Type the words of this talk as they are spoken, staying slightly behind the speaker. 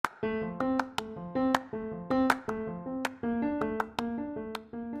Hey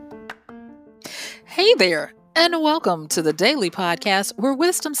there, and welcome to the daily podcast where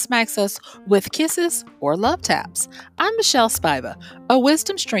wisdom smacks us with kisses or love taps. I'm Michelle Spiva, a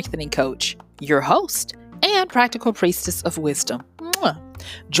wisdom strengthening coach, your host, and practical priestess of wisdom. Mwah.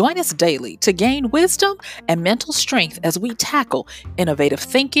 Join us daily to gain wisdom and mental strength as we tackle innovative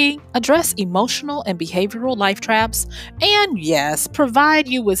thinking, address emotional and behavioral life traps, and yes, provide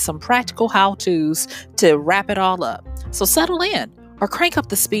you with some practical how-tos to wrap it all up. So settle in or crank up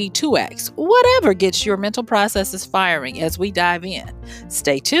the speed 2x, whatever gets your mental processes firing as we dive in.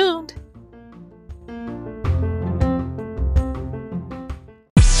 Stay tuned.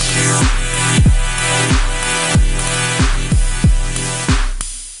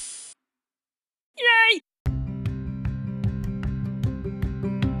 Yay!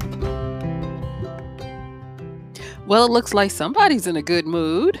 Well, it looks like somebody's in a good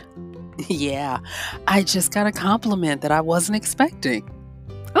mood. Yeah, I just got a compliment that I wasn't expecting.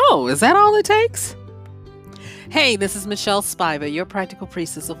 Oh, is that all it takes? Hey, this is Michelle Spiva, your practical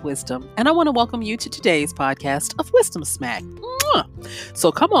priestess of wisdom, and I want to welcome you to today's podcast of Wisdom Smack. Mwah!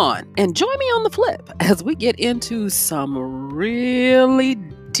 So come on and join me on the flip as we get into some really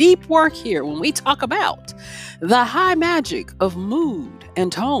deep work here when we talk about the high magic of mood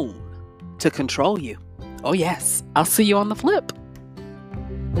and tone to control you. Oh yes, I'll see you on the flip.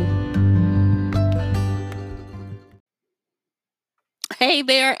 Hey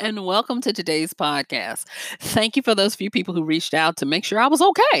there, and welcome to today's podcast. Thank you for those few people who reached out to make sure I was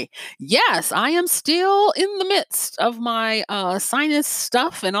okay. Yes, I am still in the midst of my sinus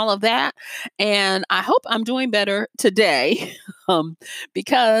stuff and all of that, and I hope I'm doing better today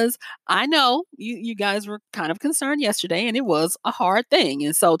because I know you guys were kind of concerned yesterday, and it was a hard thing.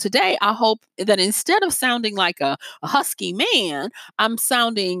 And so today, I hope that instead of sounding like a husky man, I'm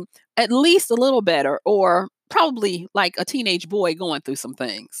sounding at least a little better, or probably like a teenage boy going through some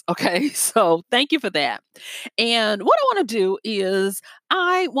things. Okay. So thank you for that. And what I want to do is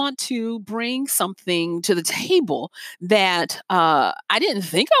I want to bring something to the table that I didn't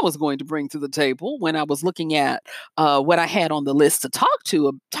think I was going to bring to the table when I was looking at what I had on the list to talk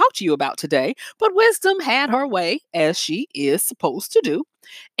to you about today. But wisdom had her way, as she is supposed to do.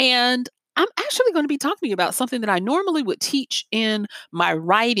 And I'm actually going to be talking to you about something that I normally would teach in my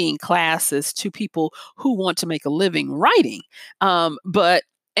writing classes to people who want to make a living writing. And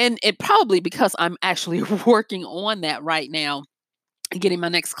it probably because I'm actually working on that right now, getting my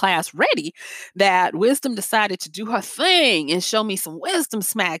next class ready, that wisdom decided to do her thing and show me some wisdom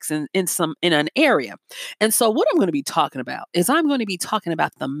smacks in an area. And so what I'm going to be talking about is I'm going to be talking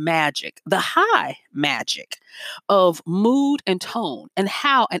about the magic, the high magic of mood and tone, and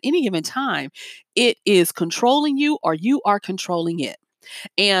how at any given time it is controlling you or you are controlling it.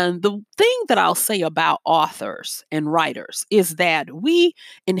 And the thing that I'll say about authors and writers is that we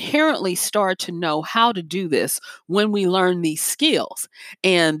inherently start to know how to do this when we learn these skills.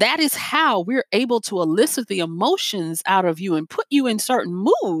 And that is how we're able to elicit the emotions out of you and put you in certain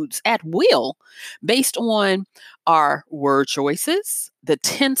moods at will based on our word choices, the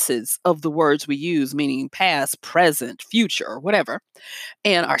tenses of the words we use, meaning past, present, future, or whatever,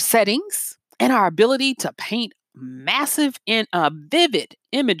 and our settings and our ability to paint massive and vivid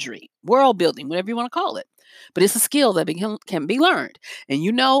imagery, world building, whatever you want to call it. But it's a skill that can be learned.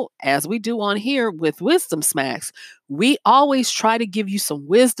 And as we do on here with Wisdom Smacks, we always try to give you some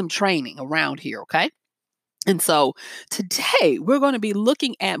wisdom training around here, okay? And so today we're going to be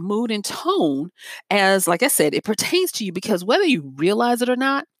looking at mood and tone as, like I said, it pertains to you because whether you realize it or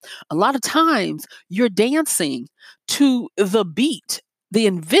not, a lot of times you're dancing to the beat, the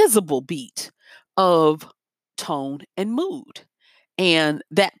invisible beat of tone and mood. And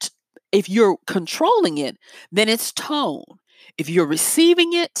that if you're controlling it, then it's tone. If you're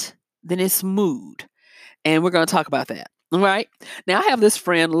receiving it, then it's mood. And we're going to talk about that. All right. Now, I have this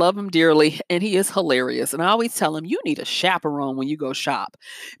friend, love him dearly, and he is hilarious. And I always tell him, you need a chaperone when you go shop.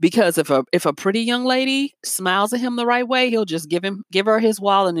 Because if a pretty young lady smiles at him the right way, he'll just give her his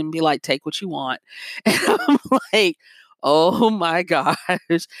wallet and be like, take what you want. And I'm like, oh my gosh.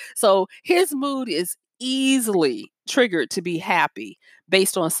 So his mood is easily triggered to be happy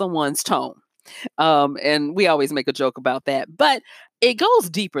based on someone's tone. And we always make a joke about that, but it goes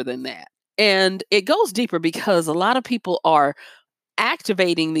deeper than that. And it goes deeper because a lot of people are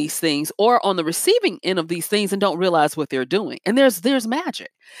activating these things or on the receiving end of these things and don't realize what they're doing. And there's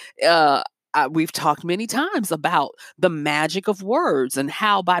magic. We've talked many times about the magic of words and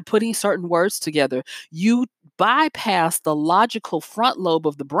how by putting certain words together, you bypass the logical front lobe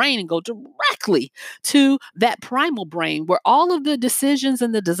of the brain and go directly to that primal brain where all of the decisions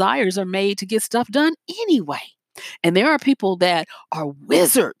and the desires are made to get stuff done anyway. And there are people that are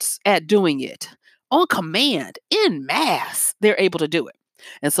wizards at doing it on command in mass. They're able to do it.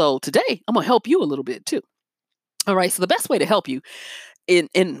 And so today I'm going to help you a little bit too. All right. So the best way to help you in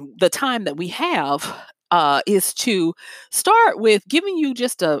the time that we have is to start with giving you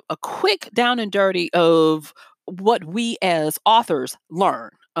just a quick down and dirty of what we as authors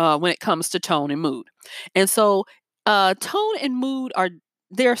learn when it comes to tone and mood. And so tone and mood are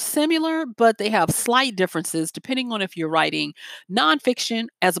they're similar, but they have slight differences depending on if you're writing nonfiction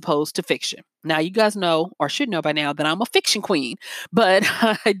as opposed to fiction. Now, you guys know or should know by now that I'm a fiction queen, but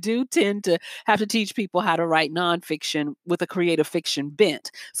I do tend to have to teach people how to write nonfiction with a creative fiction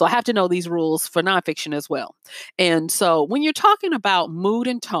bent. So I have to know these rules for nonfiction as well. And so when you're talking about mood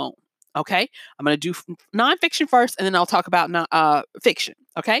and tone, okay, I'm going to do nonfiction first and then I'll talk about fiction.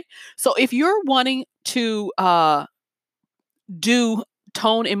 Okay. So if you're wanting to do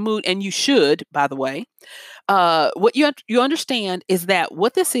tone and mood, and you should, by the way, what you understand is that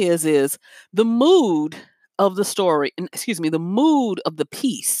what this is the mood of the story, excuse me, the mood of the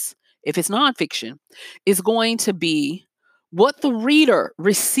piece, if it's nonfiction, is going to be what the reader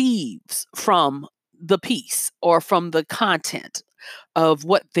receives from the piece or from the content of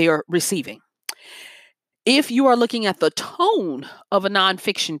what they're receiving. If you are looking at the tone of a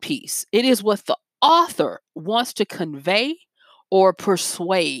nonfiction piece, it is what the author wants to convey or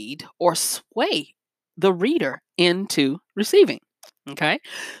persuade or sway the reader into receiving. Okay.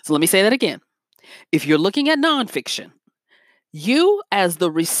 So let me say that again. If you're looking at nonfiction, you as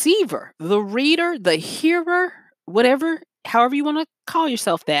the receiver, the reader, the hearer, whatever, however you want to call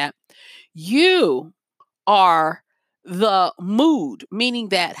yourself that, you are the mood, meaning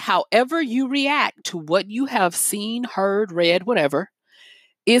that however you react to what you have seen, heard, read, whatever,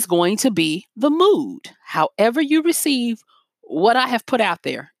 is going to be the mood. However you receive what I have put out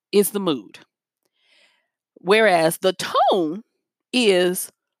there is the mood. Whereas the tone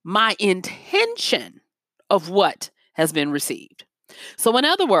is my intention of what has been received. So, in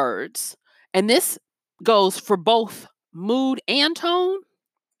other words, and this goes for both mood and tone,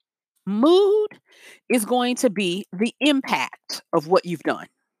 mood is going to be the impact of what you've done,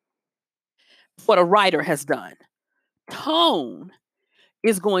 what a writer has done. Tone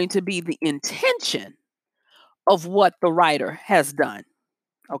is going to be the intention of what the writer has done.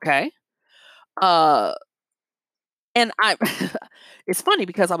 Okay. Uh, and I, it's funny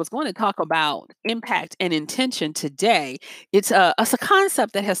because I was going to talk about impact and intention today. It's a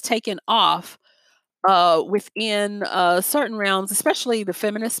concept that has taken off within certain realms, especially the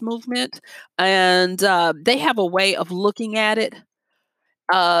feminist movement, and they have a way of looking at it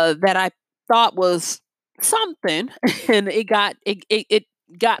that I thought was something, and it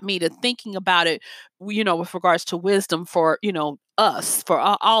got me to thinking about it, with regards to wisdom for us, for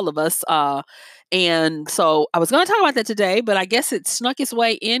all of us. And so I was going to talk about that today, but I guess it snuck its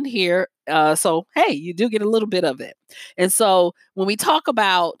way in here. So hey, you do get a little bit of it. And so when we talk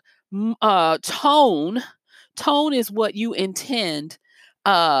about tone, tone is what you intend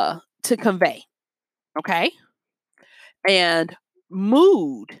to convey. Okay, and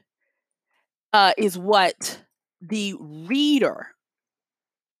mood is what the reader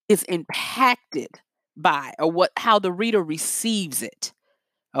is impacted by, or how the reader receives it.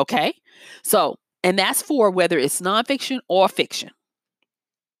 Okay. So, and that's for whether it's nonfiction or fiction.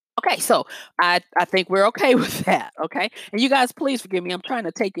 Okay, so I think we're okay with that. Okay, and you guys, please forgive me. I'm trying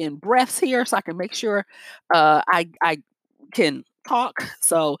to take in breaths here so I can make sure I can talk.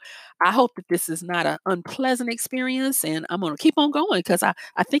 So I hope that this is not an unpleasant experience, and I'm going to keep on going because I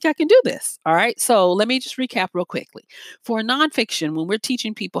think I can do this. All right, so let me just recap real quickly. For nonfiction, when we're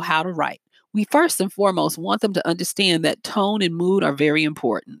teaching people how to write, we first and foremost want them to understand that tone and mood are very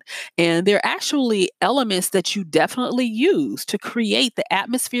important. And they're actually elements that you definitely use to create the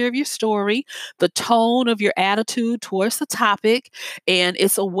atmosphere of your story, the tone of your attitude towards the topic. And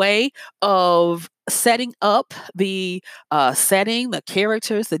it's a way of setting up the setting, the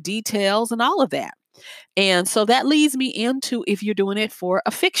characters, the details, and all of that. And so that leads me into if you're doing it for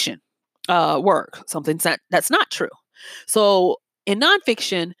a fiction work, something that's not true. So in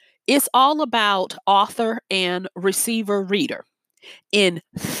nonfiction, it's all about author and receiver reader. In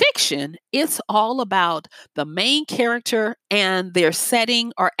fiction, it's all about the main character and their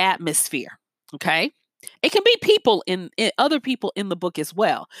setting or atmosphere. Okay. It can be people in other people in the book as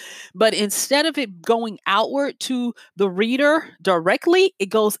well. But instead of it going outward to the reader directly, it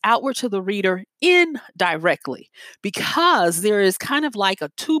goes outward to the reader indirectly because there is kind of like a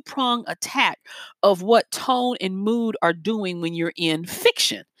two-prong attack of what tone and mood are doing when you're in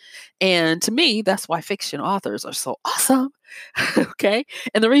fiction. And to me, that's why fiction authors are so awesome. Okay.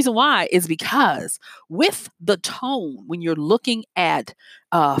 And the reason why is because with the tone, when you're looking at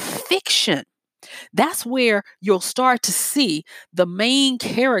fiction, that's where you'll start to see the main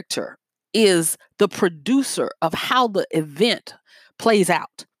character is the producer of how the event plays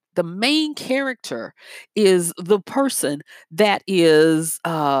out. The main character is the person that is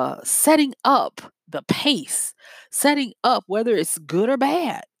setting up the pace, setting up whether it's good or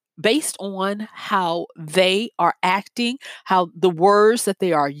bad based on how they are acting, how the words that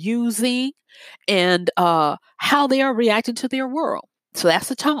they are using, and how they are reacting to their world. So that's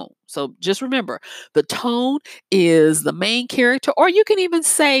the tone. So just remember, the tone is the main character, or you can even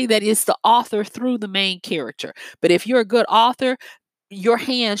say that it's the author through the main character. But if you're a good author, your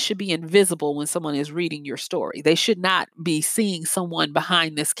hands should be invisible when someone is reading your story. They should not be seeing someone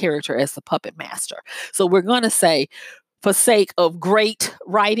behind this character as the puppet master. So we're going to say, for sake of great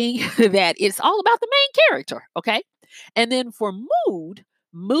writing, that it's all about the main character. Okay. And then for mood,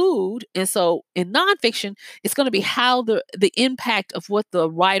 and so in nonfiction, it's going to be how the impact of what the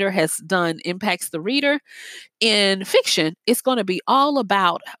writer has done impacts the reader. In fiction, it's going to be all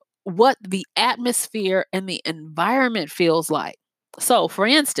about what the atmosphere and the environment feels like. So, for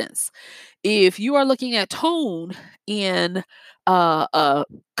instance, if you are looking at tone in a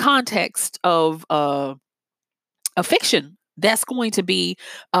context of a fiction, that's going to be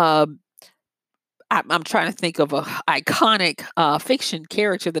um, I'm trying to think of a iconic fiction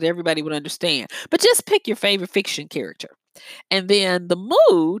character that everybody would understand. But just pick your favorite fiction character, and then the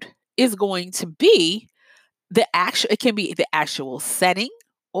mood is going to be the actual. It can be the actual setting,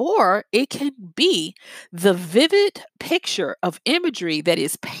 or it can be the vivid picture of imagery that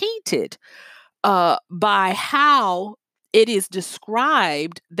is painted by how it is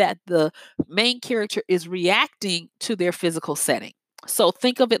described that the main character is reacting to their physical setting. So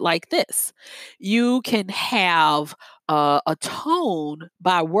think of it like this: you can have a tone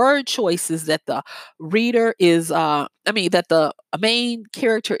by word choices that the reader is, that the main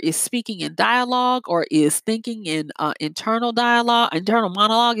character is speaking in dialogue or is thinking in internal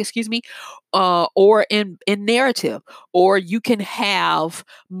monologue, excuse me, or in narrative. Or you can have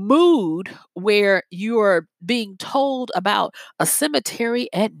mood where you're being told about a cemetery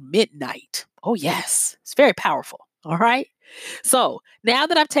at midnight. Oh, yes, it's very powerful. All right. So now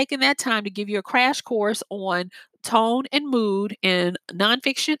that I've taken that time to give you a crash course on tone and mood in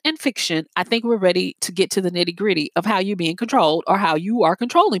nonfiction and fiction, I think we're ready to get to the nitty gritty of how you're being controlled or how you are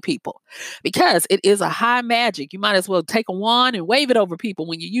controlling people. Because it is a high magic. You might as well take a wand and wave it over people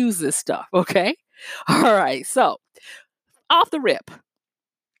when you use this stuff. Okay. All right. So off the rip,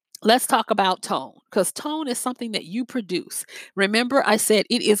 let's talk about tone, because tone is something that you produce. Remember, I said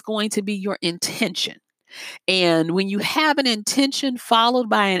it is going to be your intention. And when you have an intention followed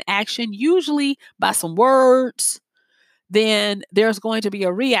by an action, usually by some words, then there's going to be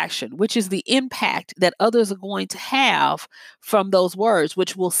a reaction, which is the impact that others are going to have from those words,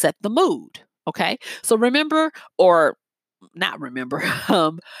 which will set the mood. Okay. So remember, or not remember,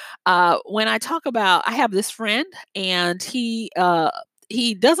 when I talk about, I have this friend and he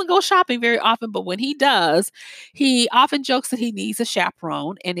doesn't go shopping very often, but when he does, he often jokes that he needs a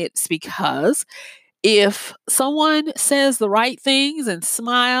chaperone. And it's because if someone says the right things and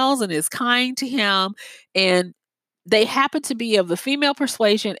smiles and is kind to him, and they happen to be of the female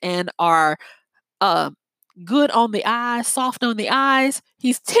persuasion and are uh, good on the eyes, soft on the eyes,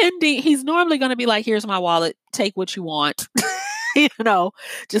 he's normally going to be like, here's my wallet, take what you want.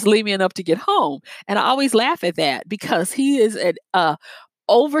 Just leave me enough to get home. And I always laugh at that because he is an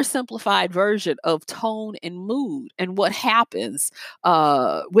oversimplified version of tone and mood and what happens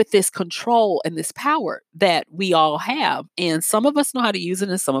with this control and this power that we all have. And some of us know how to use it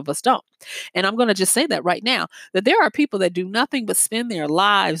and some of us don't. And I'm going to just say that right now, that there are people that do nothing but spend their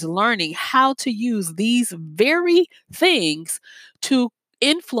lives learning how to use these very things to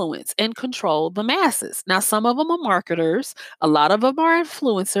influence and control the masses. Now, some of them are marketers, a lot of them are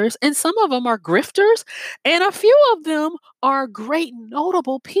influencers, and some of them are grifters, and a few of them are great,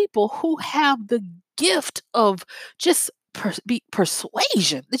 notable people who have the gift of just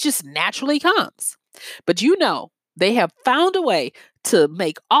persuasion. It just naturally comes. But they have found a way to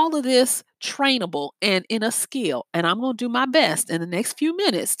make all of this trainable and in a skill. And I'm going to do my best in the next few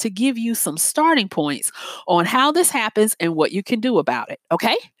minutes to give you some starting points on how this happens and what you can do about it.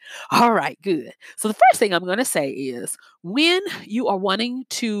 Okay? All right, good. So the first thing I'm going to say is when you are wanting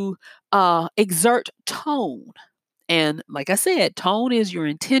to exert tone, and like I said, tone is your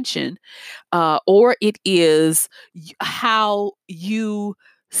intention, or it is how you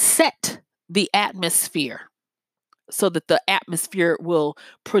set the atmosphere so that the atmosphere will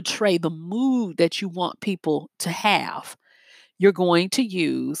portray the mood that you want people to have. You're going to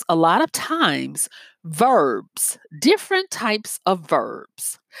use a lot of times verbs, different types of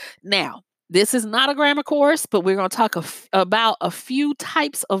verbs. Now, this is not a grammar course, but we're going to talk about a few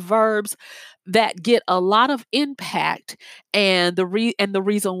types of verbs that get a lot of impact and the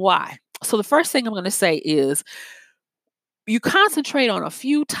reason why. So the first thing I'm going to say is you concentrate on a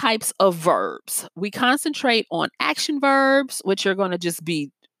few types of verbs. We concentrate on action verbs, which are going to just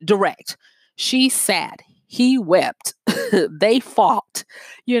be direct. She sat, he wept, they fought,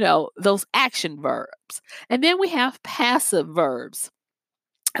 those action verbs. And then we have passive verbs.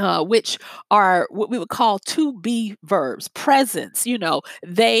 Which are what we would call to be verbs, presents.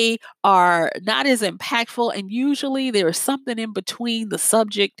 They are not as impactful, and usually there is something in between the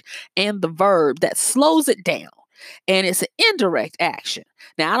subject and the verb that slows it down. And it's an indirect action.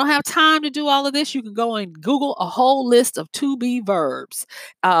 Now, I don't have time to do all of this. You can go and Google a whole list of to be verbs.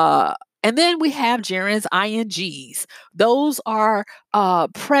 And then we have gerunds, INGs. Those are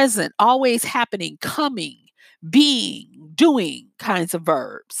present, always happening, coming, being, doing kinds of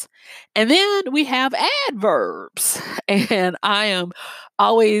verbs. And then we have adverbs. And I am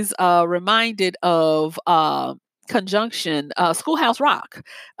always reminded of conjunction, Schoolhouse Rock.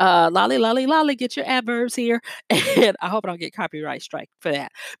 Lolly, lolly, lolly, get your adverbs here. And I hope I don't get copyright strike for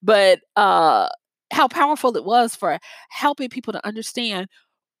that. But how powerful it was for helping people to understand,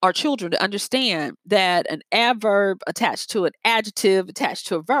 our children to understand, that an adverb attached to an adjective attached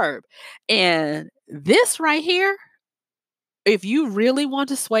to a verb. And this right here, if you really want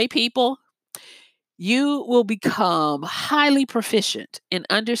to sway people, you will become highly proficient in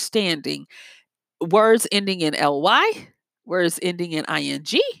understanding words ending in ly, words ending in ing,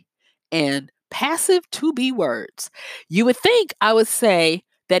 and passive to be words. You would think I would say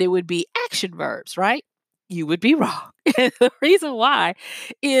that it would be action verbs, right? You would be wrong. And the reason why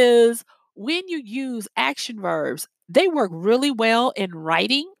is when you use action verbs, they work really well in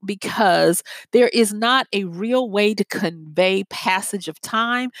writing because there is not a real way to convey passage of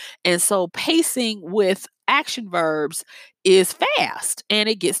time. And so pacing with action verbs is fast and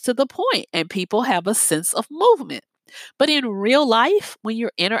it gets to the point, and people have a sense of movement. But in real life, when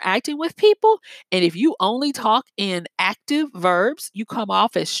you're interacting with people, and if you only talk in active verbs, you come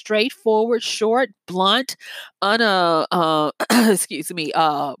off as straightforward, short, blunt, excuse me,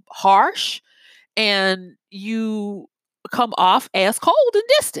 harsh, and you come off as cold and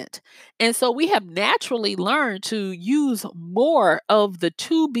distant. And so we have naturally learned to use more of the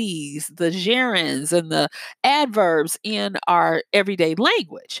to be's, the gerunds, and the adverbs in our everyday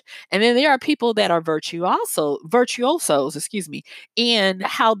language. And then there are people that are virtuosos, excuse me, in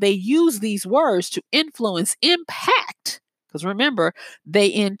how they use these words to influence impact. Because remember,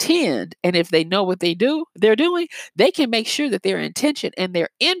 they intend, and if they know what they're doing, they can make sure that their intention and their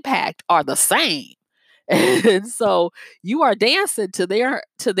impact are the same. And so you are dancing to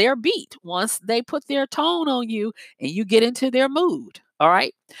their beat once they put their tone on you and you get into their mood. All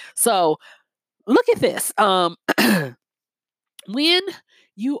right. So look at this. When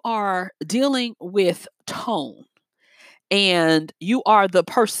you are dealing with tone and you are the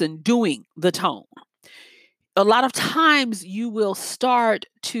person doing the tone, a lot of times you will start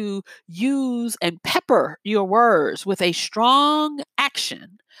to use and pepper your words with a strong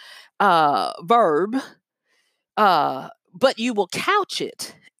action verb, but you will couch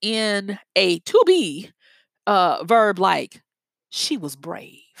it in a to be verb like, she was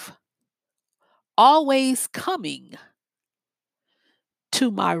brave, always coming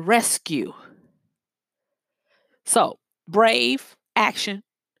to my rescue. So, brave, action,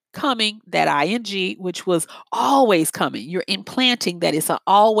 coming, that ing, which was always coming. You're implanting that it's an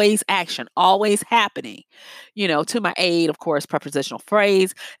always action, always happening. To my aid, of course, prepositional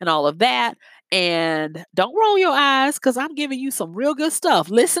phrase and all of that. And don't roll your eyes because I'm giving you some real good stuff.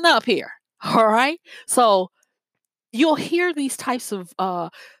 Listen up here. All right. So you'll hear these types of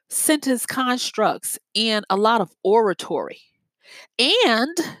sentence constructs in a lot of oratory.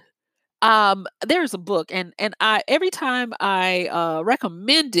 And there's a book, and I every time I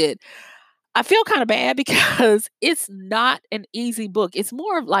recommend it, I feel kind of bad because it's not an easy book. It's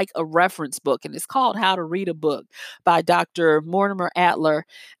more of like a reference book, and it's called How to Read a Book by Dr. Mortimer Adler.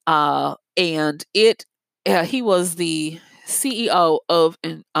 And he was the CEO of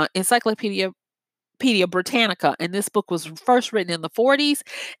Encyclopedia Britannica, and this book was first written in the 40s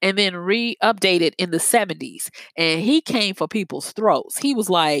and then re-updated in the 70s. And he came for people's throats. He was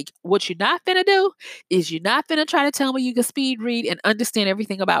like, "What you're not finna do is you're not finna try to tell me you can speed read and understand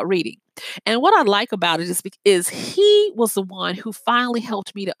everything about reading." And what I like about it is he was the one who finally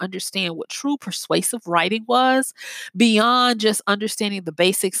helped me to understand what true persuasive writing was beyond just understanding the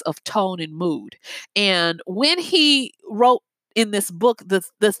basics of tone and mood. And when he wrote in this book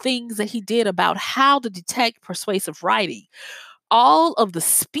the things that he did about how to detect persuasive writing, all of the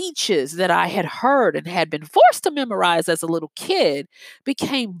speeches that I had heard and had been forced to memorize as a little kid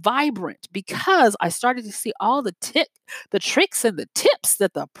became vibrant because I started to see all the tricks and the tips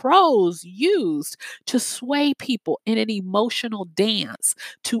that the pros used to sway people in an emotional dance,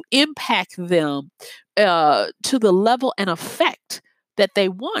 to impact them to the level and effect that they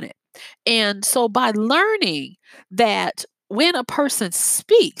wanted. And so by learning that when a person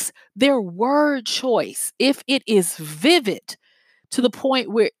speaks, their word choice, if it is vivid to the point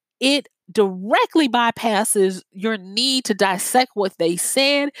where it directly bypasses your need to dissect what they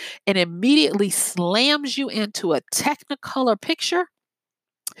said and immediately slams you into a technicolor picture,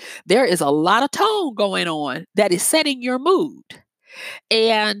 there is a lot of tone going on that is setting your mood.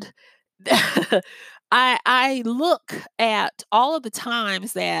 And I look at all of the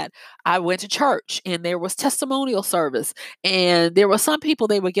times that I went to church and there was testimonial service, and there were some people,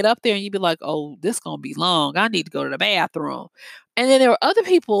 they would get up there and you'd be like, "Oh, this gonna be long. I need to go to the bathroom." And then there were other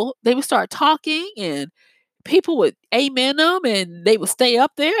people, they would start talking and people would amen them and they would stay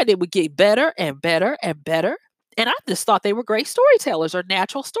up there and it would get better and better and better. And I just thought they were great storytellers or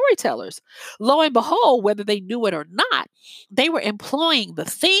natural storytellers. Lo and behold, whether they knew it or not, they were employing the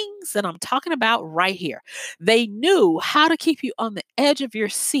things that I'm talking about right here. They knew how to keep you on the edge of your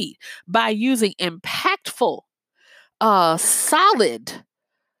seat by using impactful, solid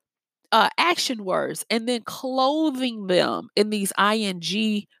action words and then clothing them in these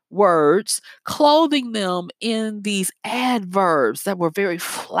ing words, clothing them in these adverbs that were very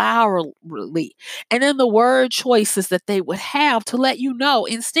flowery, and then the word choices that they would have to let you know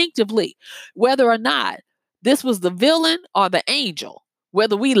instinctively whether or not this was the villain or the angel,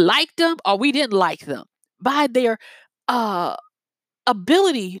 whether we liked them or we didn't like them by their uh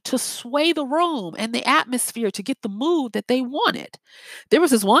ability to sway the room and the atmosphere to get the mood that they wanted. There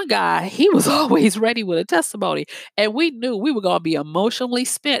was this one guy, he was always ready with a testimony, and we knew we were going to be emotionally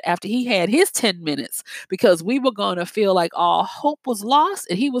spent after he had his 10 minutes because we were going to feel like all hope was lost,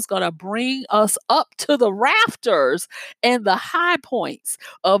 and he was going to bring us up to the rafters and the high points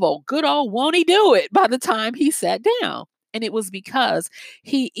of a good old won't he do it by the time he sat down. And it was because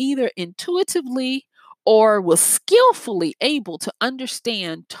he either intuitively or was skillfully able to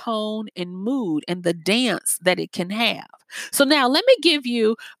understand tone and mood and the dance that it can have. So, now let me give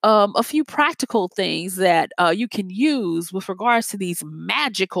you a few practical things that you can use with regards to these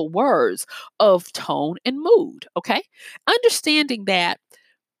magical words of tone and mood. Okay. Understanding that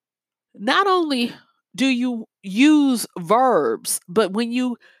not only do you use verbs, but when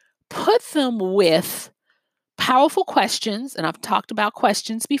you put them with powerful questions, and I've talked about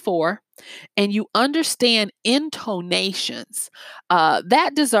questions before, and you understand intonations,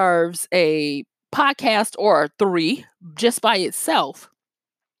 that deserves a podcast or three just by itself.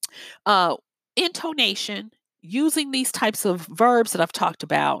 Uh, Intonation, using these types of verbs that I've talked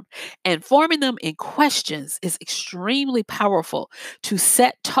about and forming them in questions is extremely powerful to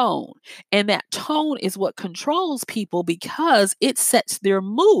set tone. And that tone is what controls people because it sets their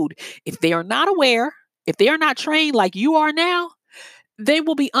mood. If they are not aware, if they are not trained like you are now, they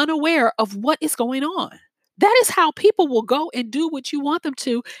will be unaware of what is going on. That is how people will go and do what you want them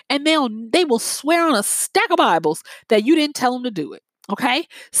to, and they will swear on a stack of Bibles that you didn't tell them to do it. Okay.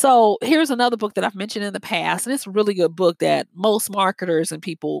 So here's another book that I've mentioned in the past, and it's a really good book that most marketers and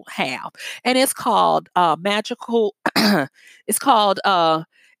people have. And it's called Magical, it's called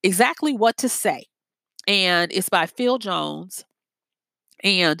Exactly What to Say. And it's by Phil Jones.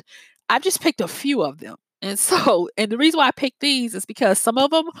 And I've just picked a few of them. And so, and the reason why I picked these is because some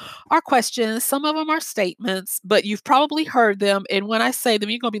of them are questions, some of them are statements, but you've probably heard them. And when I say them,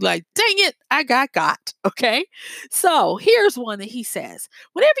 you're going to be like, dang it, I got. Okay. So here's one that he says: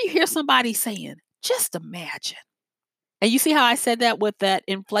 whenever you hear somebody saying, just imagine. And you see how I said that with that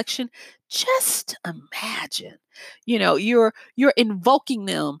inflection? Just imagine. You're invoking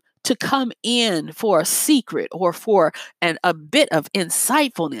them to come in for a secret or for a bit of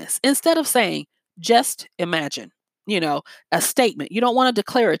insightfulness instead of saying, just imagine, you know, a statement. You don't want a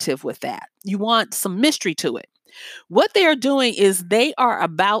declarative with that. You want some mystery to it. What they are doing is they are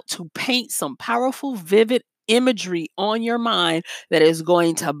about to paint some powerful, vivid imagery on your mind that is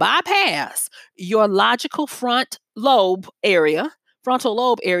going to bypass your logical frontal lobe area,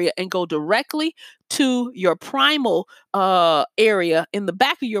 and go directly to your primal area in the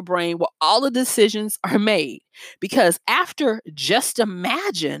back of your brain where all the decisions are made. Because after just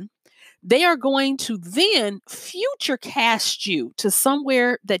imagine, they are going to then future cast you to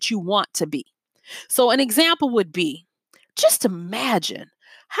somewhere that you want to be. So, an example would be, just imagine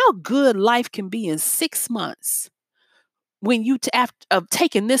how good life can be in 6 months when have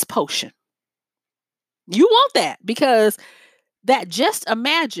taken this potion. You want that because that just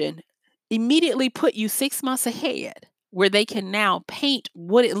imagine immediately put you 6 months ahead where they can now paint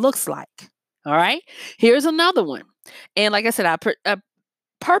what it looks like. All right. Here's another one. And like I said, I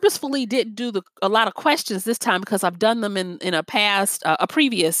purposefully didn't do a lot of questions this time because I've done them in a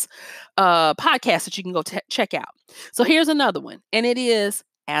previous podcast that you can go check out. So here's another one, and it is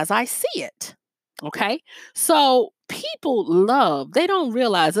as I see it. Okay, so they don't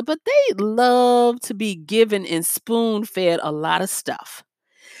realize it, but they love to be given and spoon fed a lot of stuff.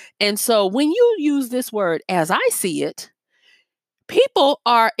 And so when you use this word as I see it, people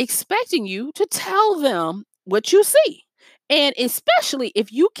are expecting you to tell them what you see. And especially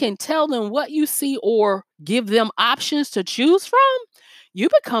if you can tell them what you see or give them options to choose from, you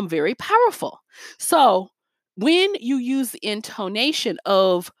become very powerful. So when you use the intonation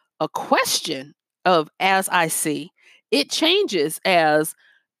of a question of as I see, it changes as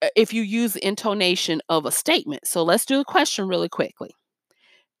if you use the intonation of a statement. So let's do the question really quickly.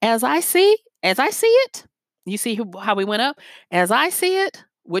 As I see it, you see how we went up? As I see it,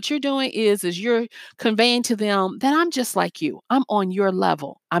 what you're doing is you're conveying to them that I'm just like you. I'm on your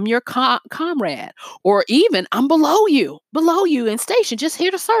level. I'm your comrade, or even I'm below you in station, just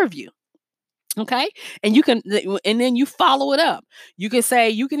here to serve you. Okay. And and then you follow it up. You can say,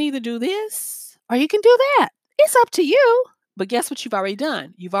 you can either do this or you can do that. It's up to you. But guess what you've already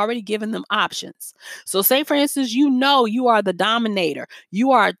done? You've already given them options. So say, for instance, you are the dominator.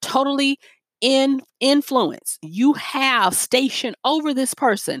 You are totally in influence. You have station over this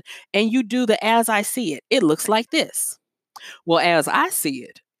person, and you do the as I see it. It looks like this. Well, as I see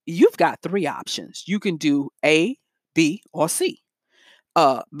it, you've got 3 options. You can do A, B, or C.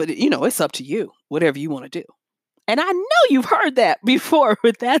 But it's up to you, whatever you want to do. And I know you've heard that before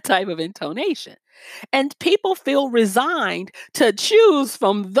with that type of intonation. And people feel resigned to choose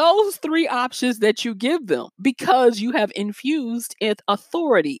from those 3 options that you give them because you have infused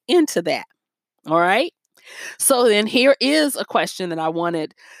authority into that. All right. So then here is a question that I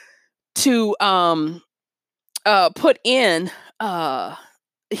wanted to put in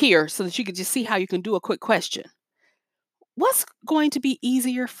here so that you could just see how you can do a quick question. What's going to be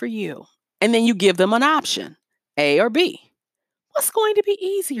easier for you? And then you give them an option, A or B. What's going to be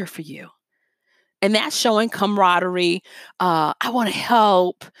easier for you? And that's showing camaraderie. I want to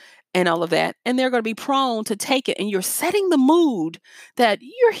help and all of that. And they're going to be prone to take it. And you're setting the mood that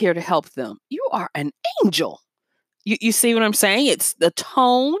you're here to help them. You are an angel. You see what I'm saying? It's the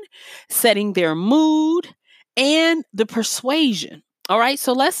tone, setting their mood, and the persuasion. All right.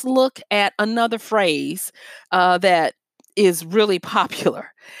 So let's look at another phrase that is really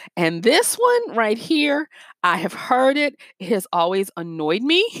popular. And this one right here, I have heard it. It has always annoyed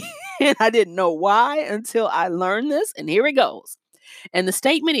me. And I didn't know why until I learned this. And here it goes. And the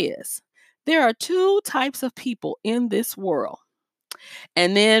statement is, there are 2 types of people in this world.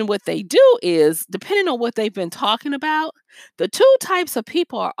 And then what they do is, depending on what they've been talking about, the 2 types of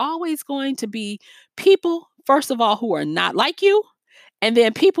people are always going to be people, first of all, who are not like you, and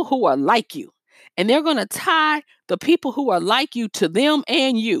then people who are like you. And they're going to tie the people who are like you to them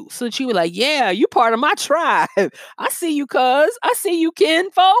and you. So that you were like, yeah, you part of my tribe. I see you, cuz. I see you,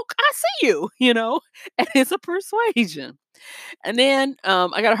 kinfolk. I see you, and it's a persuasion. And then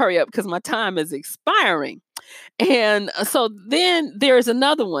I got to hurry up because my time is expiring. And so then there's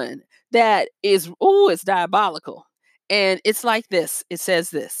another one that is, it's diabolical. And it's like this. It says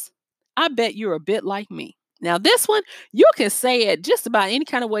this: I bet you're a bit like me. Now, this one, you can say it just about any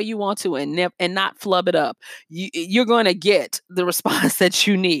kind of way you want to and not flub it up. You're going to get the response that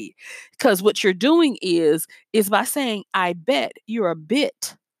you need. Because what you're doing is by saying, I bet you're a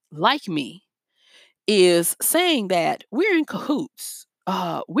bit like me, is saying that we're in cahoots.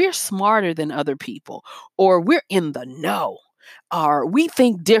 We're smarter than other people, or we're in the know. or we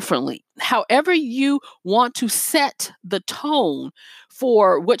think differently. However, you want to set the tone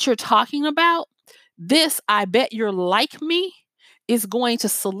for what you're talking about, this I bet you're like me is going to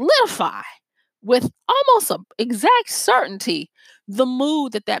solidify with almost a exact certainty the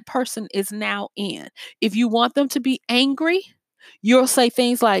mood that that person is now in. If you want them to be angry, you'll say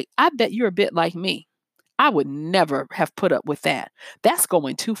things like, I bet you're a bit like me. I would never have put up with that. That's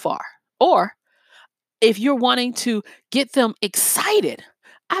going too far. Or if you're wanting to get them excited,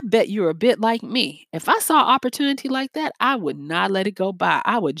 I bet you're a bit like me. If I saw opportunity like that, I would not let it go by.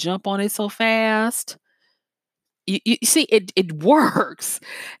 I would jump on it so fast. You see, it works.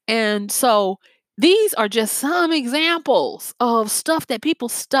 And so these are just some examples of stuff that people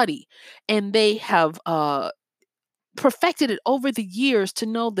study, and they have perfected it over the years to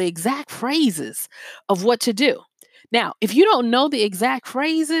know the exact phrases of what to do. Now, if you don't know the exact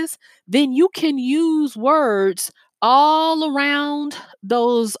phrases, then you can use words all around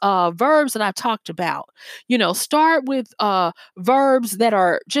those verbs that I talked about. Start with verbs that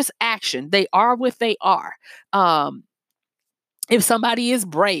are just action. They are what they are. If somebody is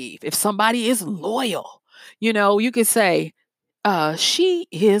brave, if somebody is loyal, you could say, she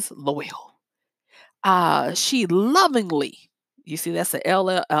is loyal. She lovingly, you see, that's the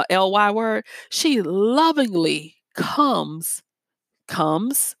ly word. She lovingly comes,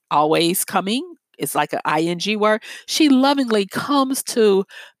 always coming. It's like an ing word. She lovingly comes to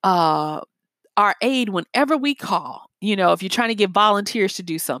our aid whenever we call. If you're trying to get volunteers to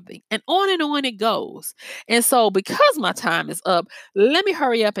do something, and on it goes. And so, because my time is up, let me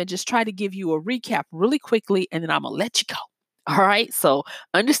hurry up and just try to give you a recap really quickly, and then I'm going to let you go. All right. So,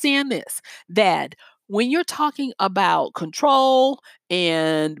 understand this, that when you're talking about control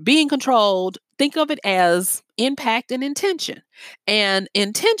and being controlled, think of it as impact and intention. And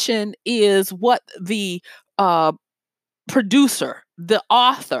intention is what the producer, the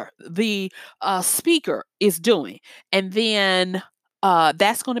author, the speaker is doing. And then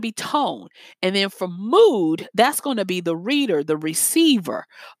that's going to be tone. And then for mood, that's going to be the reader, the receiver,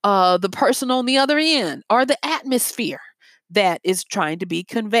 the person on the other end, or the atmosphere that is trying to be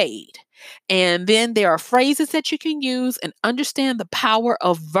conveyed. And then there are phrases that you can use, and understand the power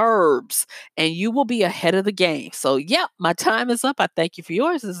of verbs, and you will be ahead of the game. So, yeah, my time is up. I thank you for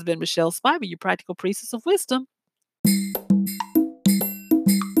yours. This has been Michelle Spiva, your practical priestess of wisdom.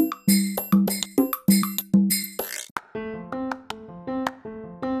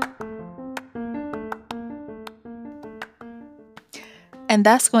 And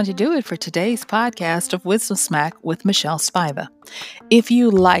that's going to do it for today's podcast of Wisdom Smack with Michelle Spiva. If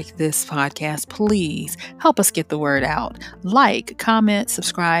you like this podcast, please help us get the word out. Like, comment,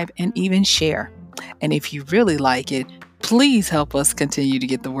 subscribe, and even share. And if you really like it, please help us continue to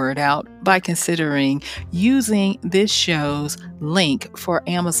get the word out by considering using this show's link for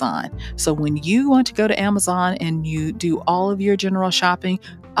Amazon. So when you want to go to Amazon and you do all of your general shopping,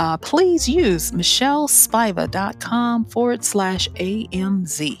 please use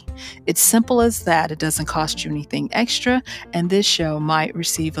michellespiva.com/AMZ. It's simple as that. It doesn't cost you anything extra, and this show might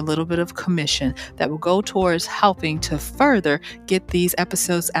receive a little bit of commission that will go towards helping to further get these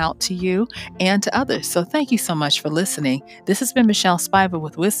episodes out to you and to others. So thank you so much for listening. This has been Michelle Spiva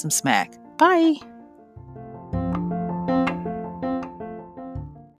with Wisdom Smack. Bye.